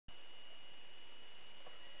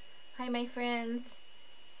Hi my friends.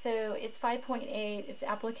 So it's 5.8, it's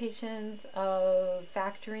applications of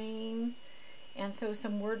factoring, and so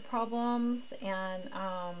some word problems, and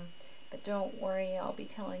but don't worry, I'll be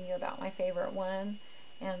telling you about my favorite one,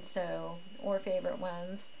 and so, or favorite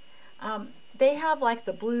ones. They have like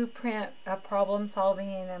the blueprint of problem solving,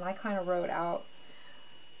 and I kind of wrote out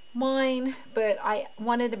mine, but I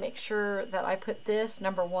wanted to make sure that I put this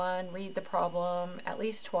number one, read the problem at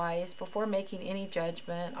least twice before making any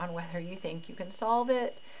judgment on whether you think you can solve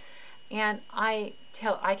it. And I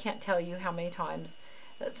can't tell you how many times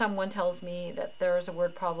that someone tells me that there's a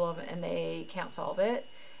word problem and they can't solve it,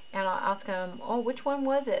 and I'll ask them, oh, which one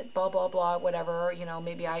was it, blah blah blah, whatever, you know,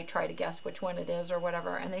 maybe I try to guess which one it is or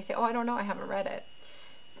whatever, and they say, oh, I don't know, I haven't read it.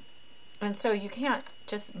 And so you can't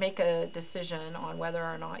just make a decision on whether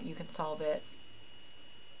or not you can solve it.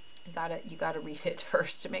 You gotta read it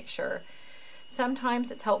first to make sure.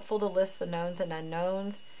 Sometimes it's helpful to list the knowns and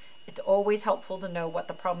unknowns. It's always helpful to know what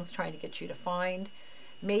the problem's trying to get you to find.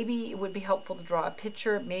 Maybe it would be helpful to draw a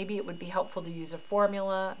picture. Maybe it would be helpful to use a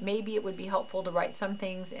formula. Maybe it would be helpful to write some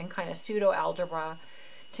things in kind of pseudo-algebra.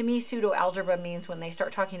 To me, pseudo-algebra means when they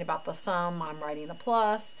start talking about the sum, I'm writing a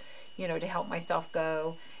plus, you know, to help myself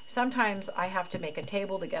go. Sometimes I have to make a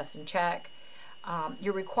table to guess and check.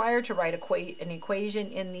 You're required to write an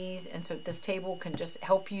equation in these, and so this table can just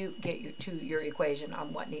help you get you to your equation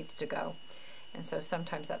on what needs to go. And so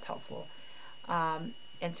sometimes that's helpful. And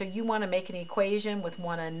so you want to make an equation with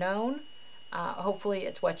one unknown. Hopefully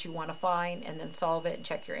it's what you want to find, and then solve it and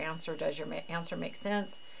check your answer. Does your answer make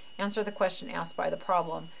sense? Answer the question asked by the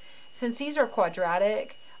problem. Since these are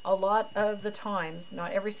quadratic, a lot of the times,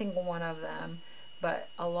 not every single one of them, but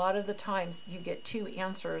a lot of the times you get two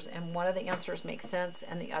answers, and one of the answers makes sense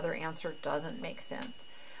and the other answer doesn't make sense.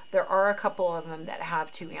 There are a couple of them that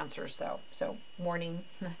have two answers though, so warning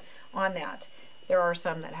on that. There are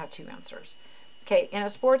some that have two answers. Okay, in a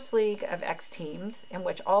sports league of X teams in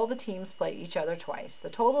which all the teams play each other twice, the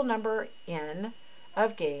total number N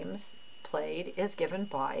of games played is given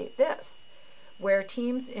by this, where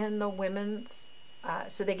teams in the women's,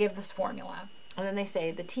 so they give this formula, and then they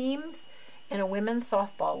say the teams in a women's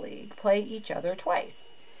softball league play each other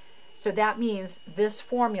twice. So that means this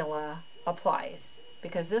formula applies,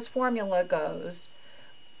 because this formula goes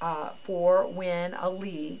for when a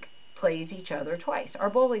league plays each other twice.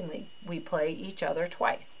 Our bowling league, we play each other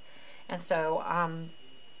twice. And so,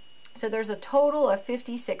 so there's a total of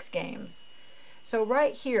 56 games. So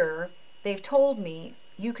right here, they've told me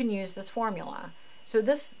you can use this formula. So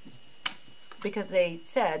this, because they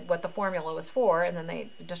said what the formula was for, and then they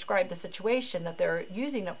described the situation that they're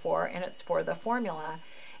using it for, and it's for the formula.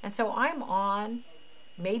 And so I'm on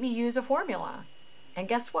maybe use a formula. And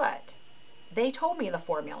guess what? They told me the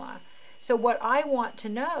formula. So what I want to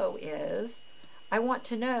know is,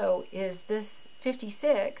 is this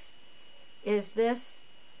 56, is this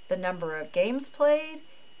the number of games played?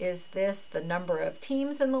 Is this the number of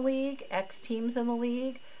teams in the league, X teams in the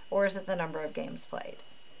league, or is it the number of games played?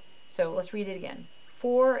 So let's read it again.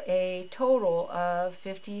 For a total of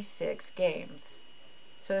 56 games.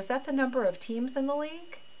 So is that the number of teams in the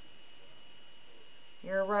league?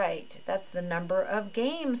 You're right. That's the number of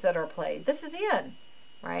games that are played. This is in,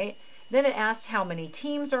 right? Then it asks how many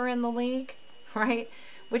teams are in the league, right?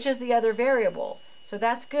 Which is the other variable. So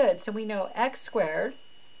that's good. So we know x squared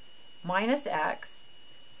minus x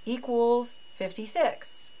equals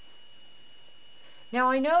 56. Now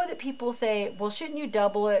I know that people say, well, shouldn't you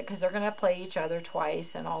double it because they're going to play each other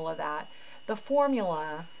twice and all of that. The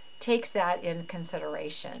formula takes that in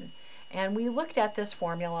consideration. And we looked at this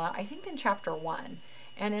formula, I think in chapter 1.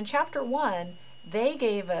 And in chapter 1, they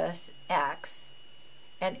gave us x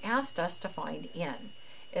and asked us to find n,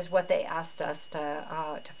 is what they asked us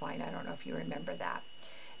to find. I don't know if you remember that.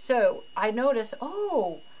 So I noticed,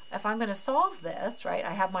 oh, if I'm going to solve this, right,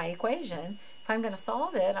 I have my equation. If I'm going to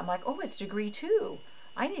solve it, I'm like, oh, it's degree 2.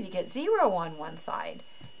 I need to get 0 on one side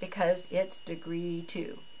because it's degree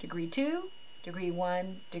 2. Degree 2, degree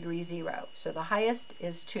 1, degree 0. So the highest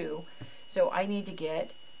is 2. So I need to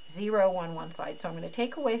get 0 on one side. So I'm going to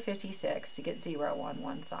take away 56 to get 0 on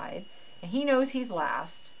one side. And he knows he's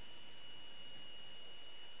last.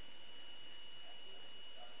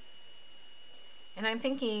 And I'm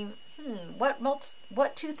thinking,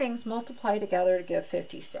 what two things multiply together to give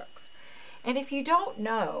 56? And if you don't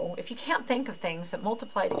know, if you can't think of things that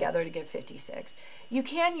multiply together to give 56, you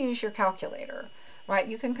can use your calculator, right?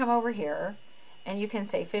 You can come over here and you can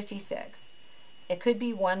say 56. It could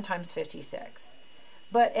be 1 times 56.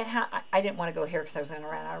 But I didn't want to go here because I was going to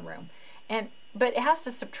run out of room. But it has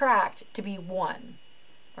to subtract to be 1,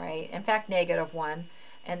 right? In fact, -1.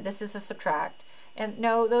 and this is a subtract. And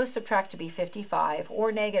no, those subtract to be 55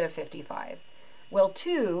 or negative 55. Well,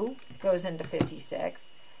 2 goes into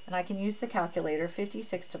 56, and I can use the calculator.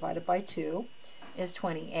 56 divided by 2 is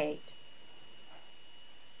 28.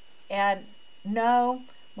 And no,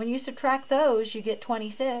 when you subtract those, you get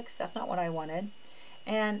 26. That's not what I wanted.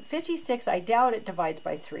 And 56, I doubt it divides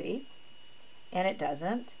by 3, and it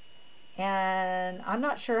doesn't. And I'm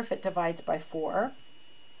not sure if it divides by 4,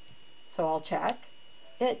 so I'll check.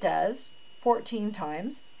 It does, 14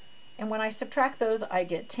 times. And when I subtract those, I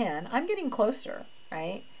get 10. I'm getting closer,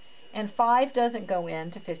 right? And 5 doesn't go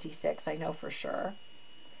into 56, I know for sure.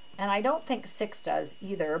 And I don't think 6 does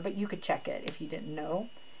either, but you could check it if you didn't know.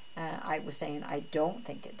 I was saying I don't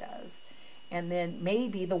think it does. And then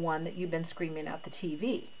maybe the one that you've been screaming at the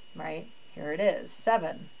TV, right? Here it is,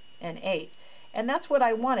 7 and 8. And that's what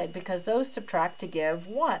I wanted because those subtract to give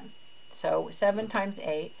 1. So 7 times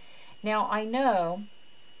 8. Now I know,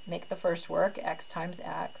 make the first work, x times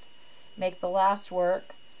x. Make the last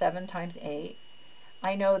work, 7 times 8.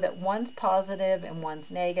 I know that one's positive and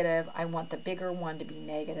one's negative. I want the bigger one to be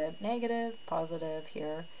negative. Negative, positive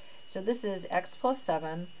here. So this is x plus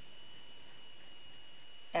 7,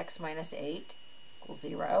 x minus 8 equals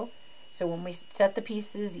 0. So when we set the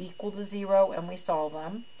pieces equal to 0 and we solve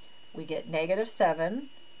them, we get negative 7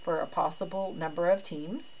 for a possible number of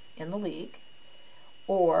teams in the league,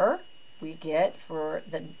 or we get for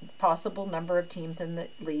the possible number of teams in the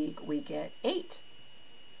league, we get 8.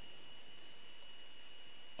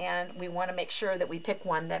 And we want to make sure that we pick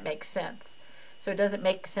one that makes sense. So does it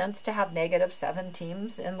make sense to have negative 7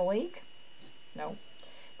 teams in the league? No.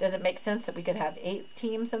 Does it make sense that we could have 8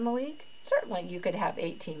 teams in the league? Certainly you could have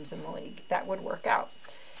 8 teams in the league. That would work out.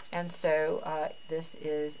 And so this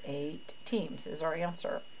is 8 teams is our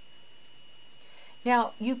answer.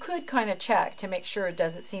 Now you could kind of check to make sure it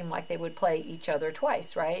doesn't seem like they would play each other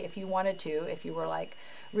twice, right? If you wanted to, if you were like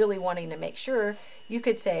really wanting to make sure, you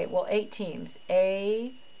could say, well, 8 teams,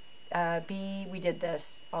 A, B, we did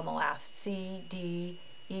this on the last, C, D,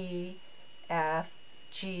 E, F,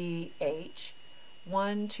 G, H.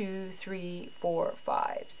 1, 2, 3, 4,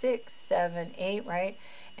 5, 6, 7, 8, right?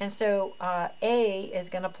 And so A is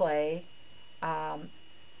going to play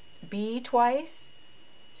B twice,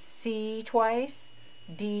 C twice,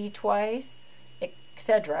 D twice,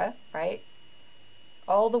 etc., right?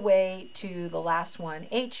 All the way to the last one,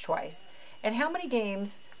 H twice. And how many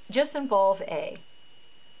games just involve A?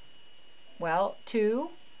 Well, 2,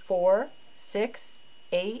 4, 6,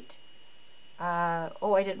 8.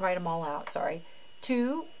 Oh, I didn't write them all out, sorry.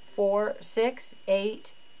 2, 4, 6,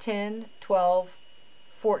 8, 10, 12,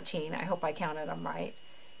 14. I hope I counted them right.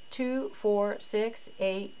 2, 4, 6,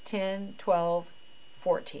 8, 10, 12,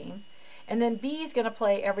 14. And then B is going to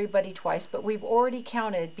play everybody twice, but we've already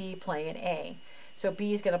counted B playing A. So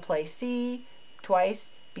B is going to play C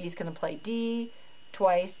twice, B is going to play D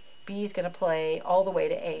twice, B is going to play all the way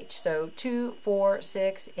to H. So 2, 4,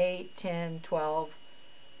 6, 8, 10, 12,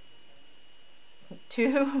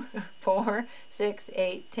 2, 4, 6,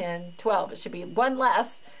 8, 10, 12. It should be one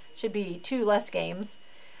less, should be 2 less games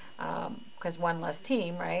because 1 less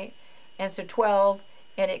team, right? And so 12,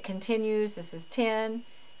 and it continues. This is 10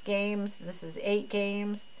 games. This is 8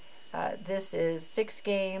 games. This is 6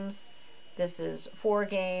 games. This is 4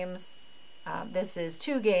 games. This is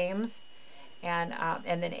 2 games. And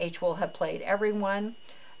then H will have played everyone.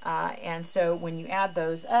 And so when you add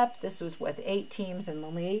those up, this was with 8 teams in the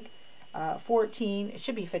league. 14, it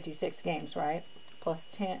should be 56 games, right? Plus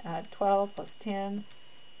 10, 12, plus 10,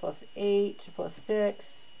 plus 8, plus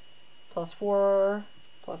 6, plus 4,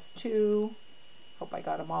 plus 2. Hope I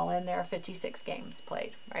got them all in there. 56 games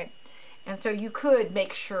played, right? And so you could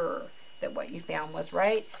make sure that what you found was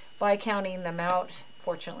right by counting them out.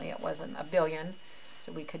 Fortunately, it wasn't a billion,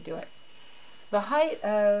 so we could do it. The height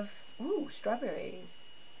of, ooh, strawberries.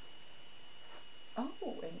 Oh,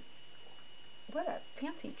 and what a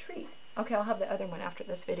fancy treat. Okay, I'll have the other one after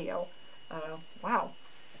this video. Wow.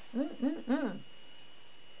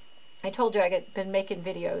 I told you I had been making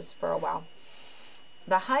videos for a while.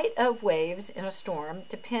 The height of waves in a storm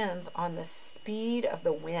depends on the speed of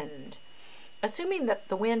the wind. Assuming that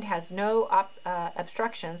the wind has no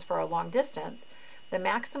obstructions for a long distance, the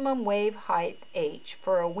maximum wave height h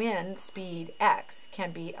for a wind speed x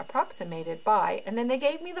can be approximated by, and then they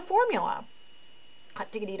gave me the formula.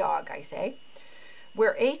 Hot diggity dog, I say.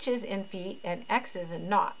 Where h is in feet and x is in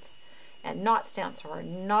knots, and knot stands for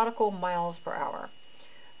nautical miles per hour.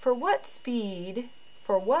 For what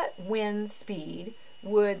wind speed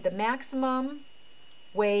would the maximum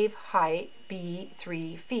wave height be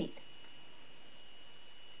 3 feet?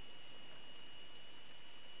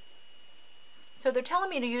 So they're telling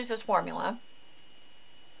me to use this formula.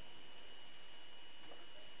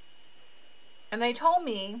 And they told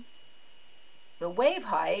me the wave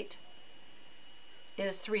height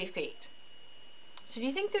is 3 feet. So do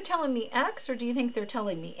you think they're telling me X or do you think they're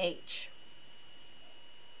telling me H?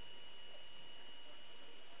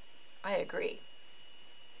 I agree.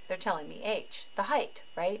 They're telling me H. The height,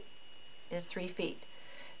 right, is 3 feet.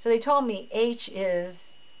 So they told me H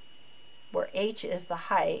is, where H is the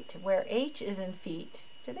height, where H is in feet.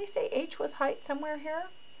 Did they say H was height somewhere here?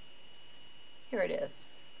 Here it is.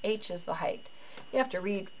 H is the height. You have to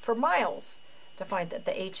read for miles to find that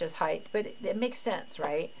the H is height, but it makes sense,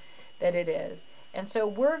 right, that it is. And so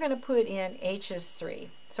we're going to put in H is 3.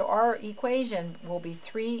 So our equation will be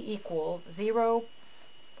 3 equals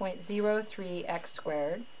 0.03 x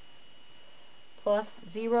squared plus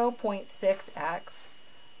 0.6x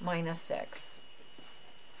minus 6.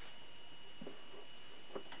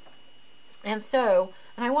 And so,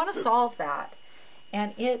 and I want to solve that.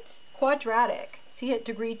 And it's quadratic. See at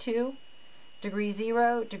degree 2? Degree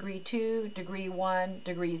 0, degree 2, degree 1,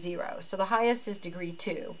 degree 0. So the highest is degree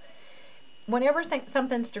 2. Whenever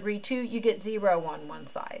something's degree 2, you get 0 on one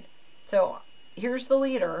side. So here's the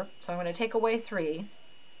leader. So I'm going to take away 3.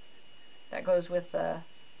 That goes with the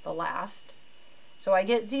last. So I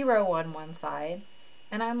get 0 on one side.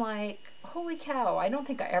 And I'm like, holy cow, I don't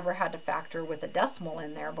think I ever had to factor with a decimal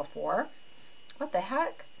in there before. What the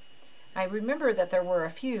heck? I remember that there were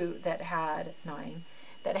a few that had 9,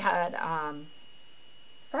 that had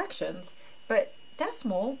fractions, but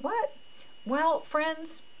decimal, what? Well,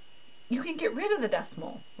 friends, you can get rid of the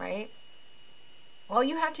decimal, right? All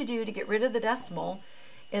you have to do to get rid of the decimal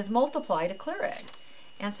is multiply to clear it.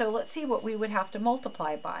 And so let's see what we would have to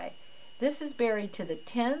multiply by. This is buried to the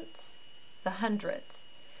tenths, the hundredths.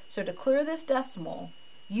 So to clear this decimal,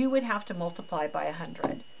 you would have to multiply by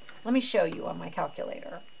 100. Let me show you on my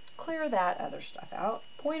calculator. Clear that other stuff out.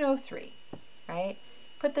 0.03, right?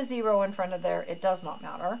 Put the 0 in front of there. It does not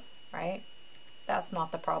matter, right? That's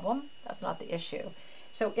not the problem. That's not the issue.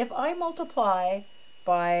 So if I multiply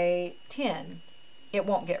by 10, it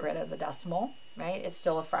won't get rid of the decimal, right? It's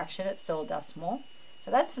still a fraction. It's still a decimal.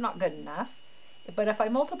 So that's not good enough. But if I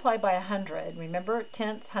multiply by 100, remember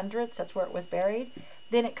tenths, hundredths, that's where it was buried,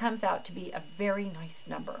 then it comes out to be a very nice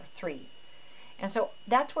number, 3. And so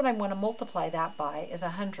that's what I want to multiply that by is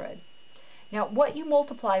 100. Now, what you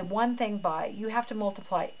multiply one thing by, you have to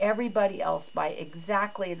multiply everybody else by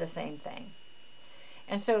exactly the same thing.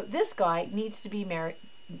 And so this guy needs to be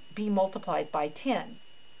multiplied by 10,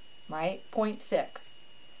 right? 0.6.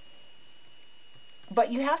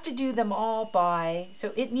 But you have to do them all by,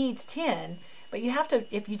 so it needs 10, but you have to,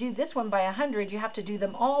 if you do this one by 100, you have to do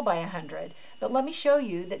them all by 100. But let me show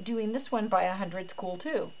you that doing this one by 100 is cool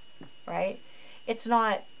too, right? It's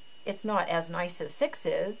not as nice as 6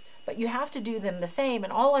 is, but you have to do them the same.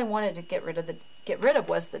 And all I wanted to get rid of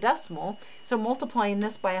was the decimal. So multiplying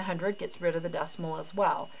this by 100 gets rid of the decimal as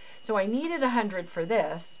well. So I needed 100 for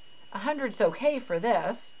this. 100's okay for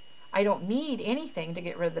this. I don't need anything to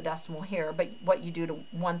get rid of the decimal here, but what you do to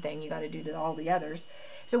one thing, you got to do to all the others.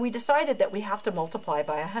 So we decided that we have to multiply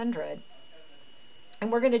by 100.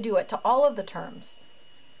 And we're going to do it to all of the terms.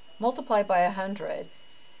 Multiply by 100.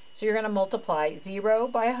 So you're going to multiply 0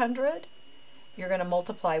 by 100. You're going to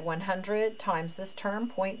multiply 100 times this term,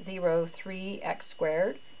 0.03 x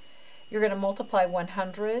squared. You're going to multiply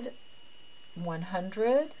 100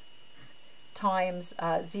 times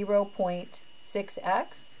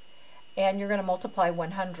 0.6x. And you're going to multiply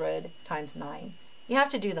 100 times 9. You have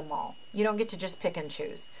to do them all. You don't get to just pick and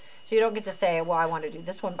choose. So you don't get to say, well, I want to do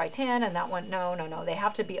this one by 10 and that one. No, no, no. They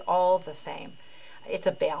have to be all the same. It's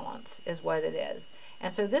a balance is what it is.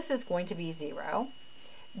 And so this is going to be 0.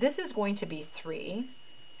 This is going to be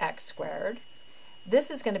 3x squared.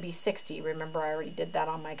 This is going to be 60. Remember, I already did that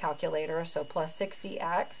on my calculator. So plus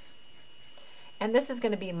 60x. And this is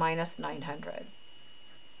going to be minus 900.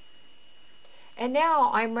 And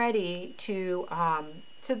now I'm ready to,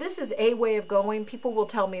 so this is a way of going. People will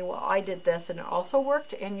tell me, well, I did this and it also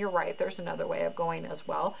worked. And you're right, there's another way of going as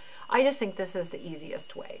well. I just think this is the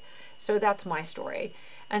easiest way. So that's my story.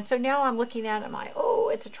 And so now I'm looking at it, I'm like, oh,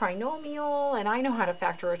 it's a trinomial, and I know how to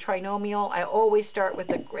factor a trinomial. I always start with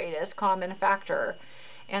the greatest common factor.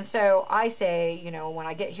 And so I say, you know, when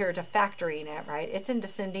I get here to factoring it, right, it's in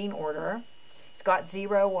descending order. It's got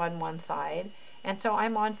 0 on one side. And so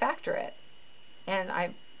I'm on factor it. And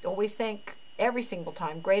I always think every single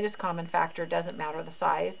time, greatest common factor, doesn't matter the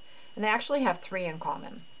size. And they actually have 3 in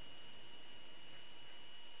common.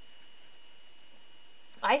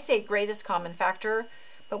 I say greatest common factor,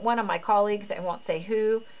 but one of my colleagues, I won't say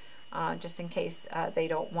who, just in case they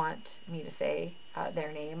don't want me to say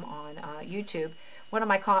their name on YouTube. One of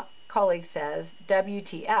my colleagues says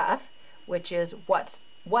WTF, which is what's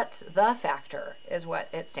the factor, is what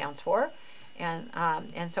it stands for.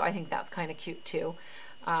 And so I think that's kind of cute too.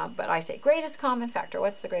 But I say greatest common factor.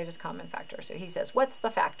 What's the greatest common factor? So he says, what's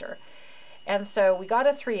the factor? And so we got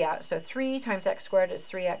a 3 out. So 3 times x squared is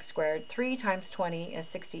 3x squared. 3 times 20 is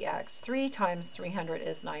 60x. 3 times 300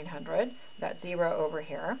 is 900. That's 0 over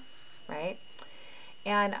here, right?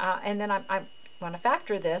 And then I want to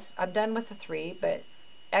factor this. I'm done with the 3, but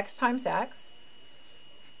x times x.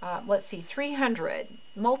 Let's see, 300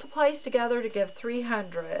 multiplies together to give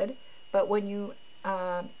 300, but when you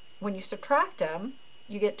subtract them,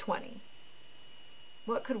 you get 20.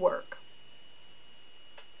 What could work?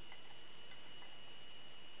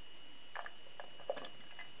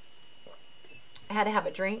 I had to have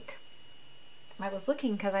a drink. I was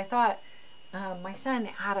looking because I thought my son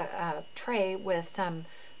had a tray with some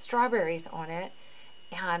strawberries on it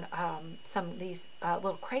and some of these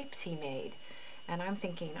little crepes he made. And I'm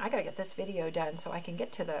thinking, I gotta get this video done so I can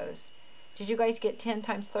get to those. Did you guys get 10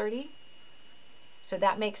 times 30? So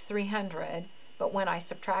that makes 300, but when I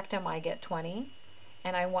subtract them, I get 20.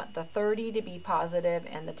 And I want the 30 to be positive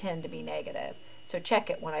and the 10 to be negative. So check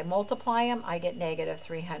it. When I multiply them, I get negative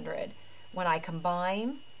 300. When I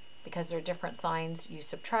combine, because they're different signs, you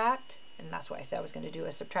subtract, and that's why I said I was going to do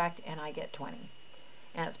a subtract, and I get 20.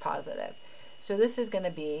 And it's positive. So this is going to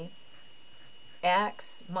be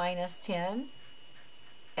x minus 10,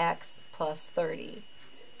 x plus 30.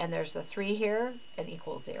 And there's the 3 here, and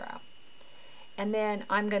equals 0. And then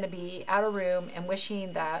I'm going to be out of room and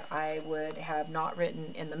wishing that I would have not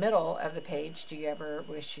written in the middle of the page. Do you ever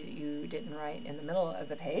wish you didn't write in the middle of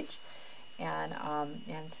the page? And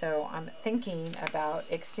so I'm thinking about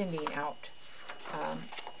extending out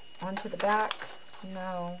onto the back.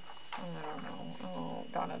 No, I don't know. Oh,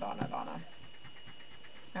 Donna.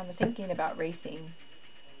 I'm thinking about erasing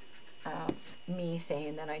me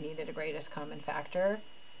saying that I needed a greatest common factor.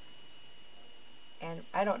 And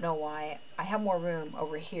I don't know why. I have more room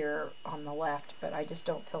over here on the left, but I just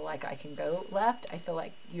don't feel like I can go left. I feel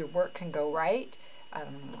like your work can go right. I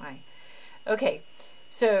don't know why. Okay,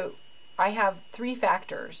 so I have 3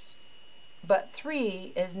 factors, but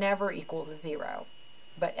 3 is never equal to 0.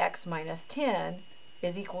 But x minus 10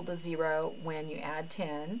 is equal to 0 when you add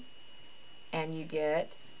 10, and you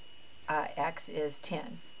get x is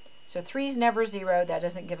 10. So 3 is never 0. That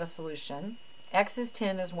doesn't give a solution. X is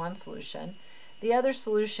 10 is one solution. The other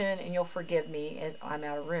solution, and you'll forgive me, is I'm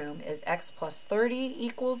out of room, is x plus 30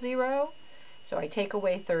 equals 0. So I take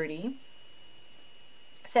away 30.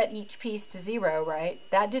 Set each piece to 0, right?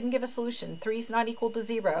 That didn't give a solution. 3 is not equal to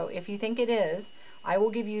 0. If you think it is, I will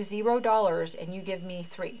give you $0 and you give me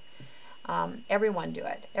 3. Everyone do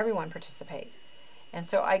it. Everyone participate. And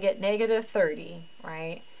so I get negative 30,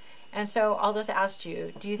 right? And so I'll just ask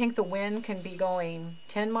you, do you think the wind can be going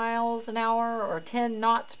 10 miles an hour or 10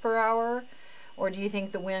 knots per hour? Or do you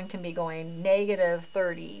think the wind can be going negative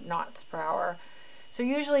 30 knots per hour? So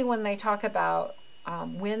usually when they talk about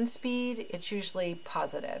wind speed, it's usually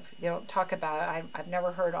positive. They don't talk about, I've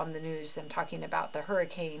never heard on the news them talking about the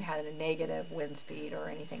hurricane had a negative wind speed or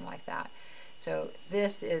anything like that. So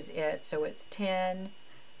this is it. So it's 10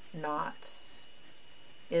 knots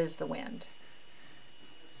is the wind.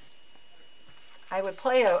 I would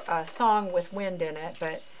play a song with wind in it,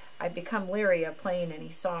 but I've become leery of playing any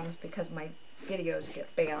songs because my videos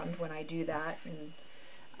get banned when I do that. And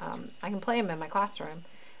I can play them in my classroom.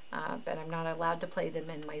 But I'm not allowed to play them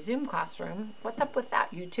in my Zoom classroom. What's up with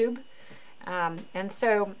that, YouTube? And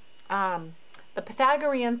so the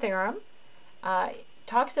Pythagorean theorem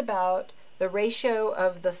talks about the ratio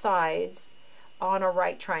of the sides on a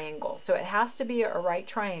right triangle. So it has to be a right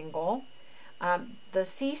triangle. The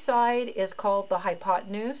C side is called the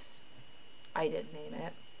hypotenuse. I didn't name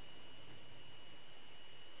it.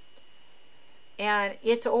 And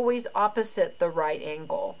it's always opposite the right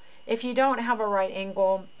angle. If you don't have a right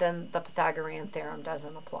angle, then the Pythagorean theorem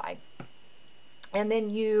doesn't apply. And then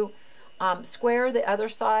you square the other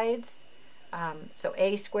sides. So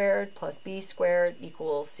a squared plus b squared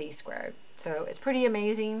equals c squared. So it's pretty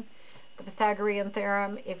amazing, the Pythagorean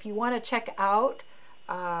theorem. If you want to check out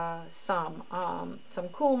some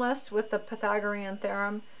coolness with the Pythagorean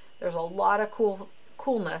theorem, there's a lot of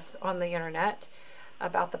coolness on the internet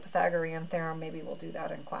about the Pythagorean theorem. Maybe we'll do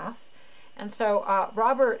that in class. And so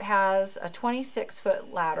Robert has a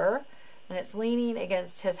 26-foot ladder, and it's leaning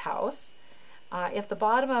against his house. If the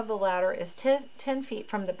bottom of the ladder is 10 feet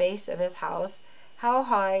from the base of his house, how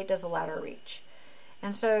high does the ladder reach?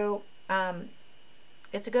 And so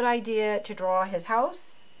it's a good idea to draw his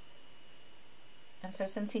house And so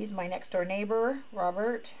since he's my next door neighbor,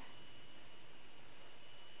 Robert,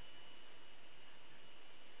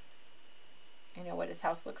 I know what his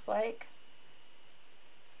house looks like.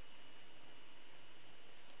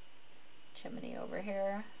 Chimney over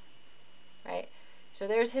here, right? So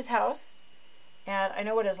there's his house. And I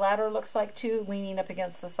know what his ladder looks like too, leaning up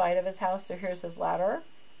against the side of his house. So here's his ladder.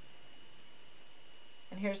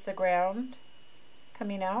 And here's the ground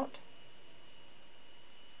coming out.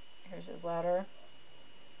 Here's his ladder.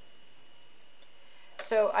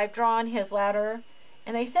 So I've drawn his ladder,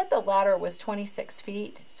 and they said the ladder was 26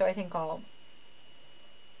 feet. So I think I'll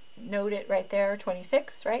note it right there,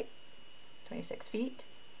 26, right? 26 feet.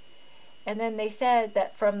 And then they said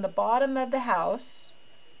that from the bottom of the house,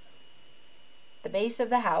 the base of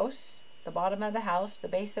the house, the bottom of the house, the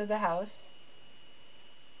base of the house,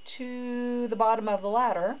 to the bottom of the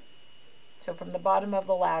ladder. So from the bottom of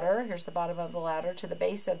the ladder, here's the bottom of the ladder, to the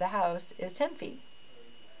base of the house is 10 feet.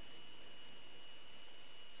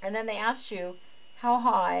 And then they asked you, how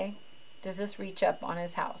high does this reach up on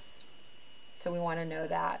his house? So we want to know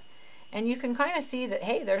that. And you can kind of see that,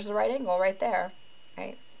 hey, there's the right angle right there,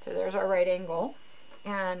 right? So there's our right angle.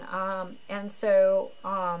 And our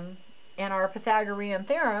Pythagorean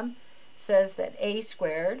theorem says that a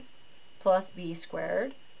squared plus b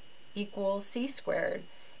squared equals c squared.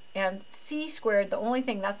 And c squared, the only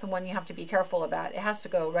thing, that's the one you have to be careful about. It has to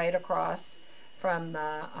go right across from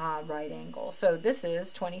the right angle. So this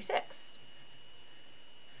is 26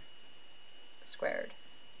 squared.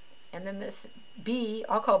 And then this b,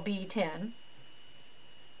 I'll call b 10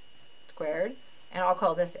 squared, and I'll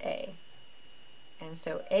call this a. And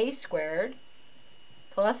so a squared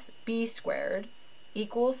plus b squared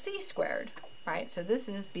equals c squared, right? So this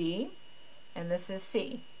is b, and this is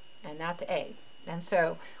c, and that's a. And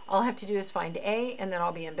so all I have to do is find a, and then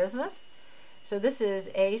I'll be in business. So this is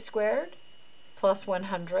a squared plus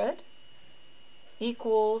 100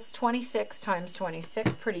 equals 26 times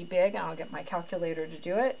 26, pretty big. I'll get my calculator to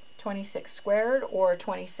do it. 26 squared, or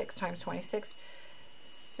 26 times 26,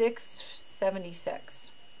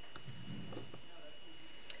 676.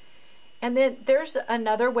 And then there's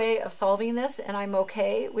another way of solving this, and I'm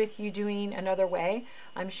okay with you doing another way.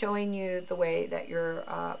 I'm showing you the way that your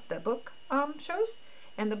the book shows,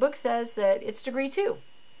 and the book says that it's degree 2.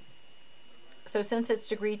 So since it's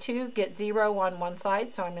degree 2, get 0 on one side.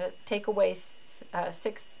 So I'm going to take away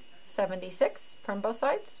 676 from both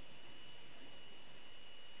sides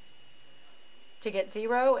to get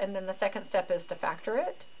 0, and then the second step is to factor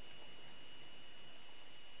it.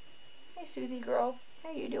 Hey, Susie girl,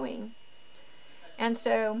 how you doing? And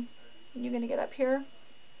so you're going to get up here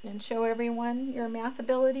and show everyone your math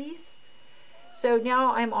abilities. So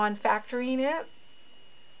now I'm on factoring it,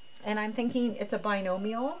 and I'm thinking it's a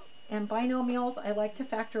binomial. And binomials, I like to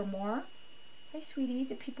factor more. Hey, sweetie,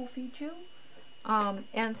 did people feed you?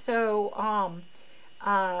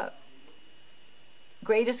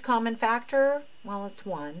 Greatest common factor, well, it's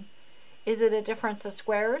 1. Is it a difference of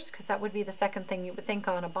squares? Because that would be the second thing you would think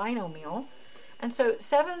on a binomial. And so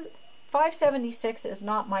 576 is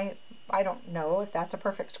not my, I don't know if that's a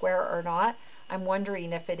perfect square or not. I'm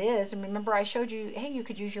wondering if it is. And remember, I showed you, hey, you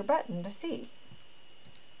could use your button to see.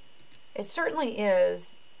 It certainly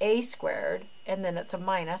is a squared, and then it's a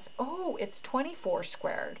minus. Oh, it's 24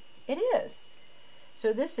 squared. It is.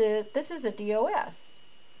 So this is a DOS.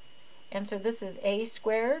 And so this is a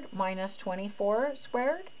squared minus 24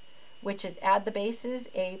 squared, which is add the bases,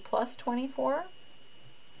 a plus 24,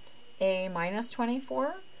 a minus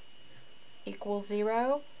 24 equals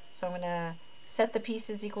 0. So I'm going to set the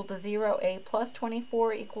pieces equal to 0. A plus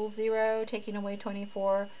 24 equals 0, taking away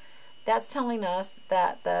 24. That's telling us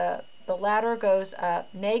that the ladder goes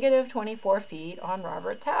up negative 24 feet on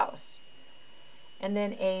Robert's house. And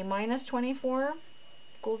then a minus 24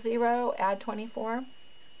 equals 0, add 24.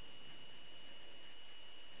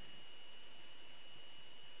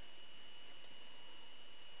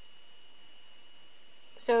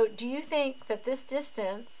 So do you think that this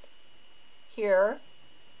distance here,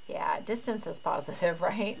 yeah, distance is positive,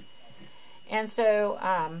 right? And so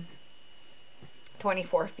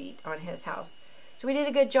 24 feet on his house. So we did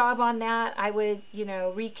a good job on that. I would,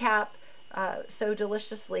 recap so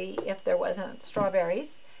deliciously if there wasn't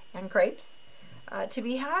strawberries and crepes to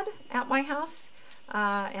be had at my house.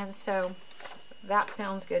 And so that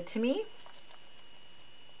sounds good to me.